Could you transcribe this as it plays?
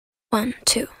1,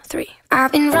 2, 3.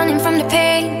 I've been running from the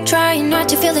pain, trying not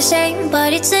to feel the same,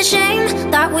 but it's a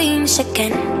shame that we miss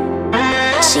again.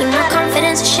 See, my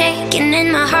confidence is shaking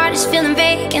and my heart is feeling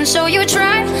vacant, so you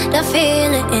tried to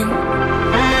fill it in.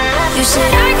 You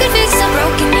said I could fix the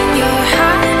broken in your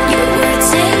heart. You were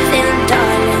saving,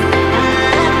 darling,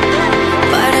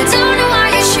 but I don't know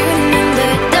why you're shooting in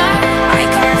the dark. I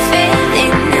got faith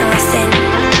in nothing.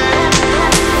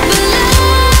 But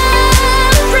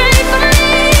love, pray for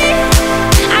me.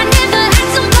 I never had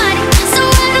somebody, so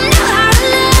I don't know how to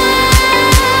love.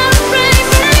 Pray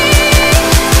for me.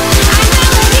 I know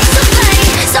I need somebody,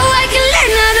 so I can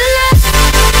learn how to love.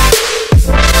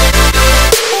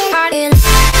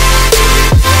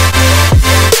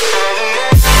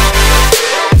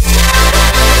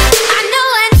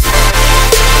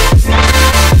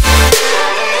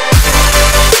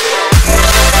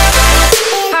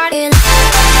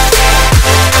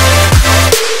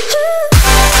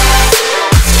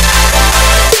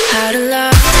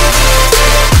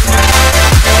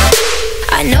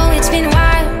 I know it's been a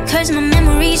while, 'cause my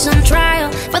memory's on trial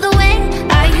for the way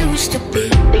I used to be.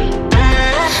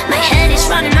 My head is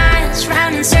running miles,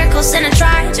 round in circles, and I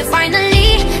try to find a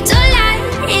lead to light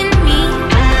in me.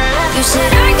 You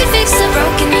said I could fix the broken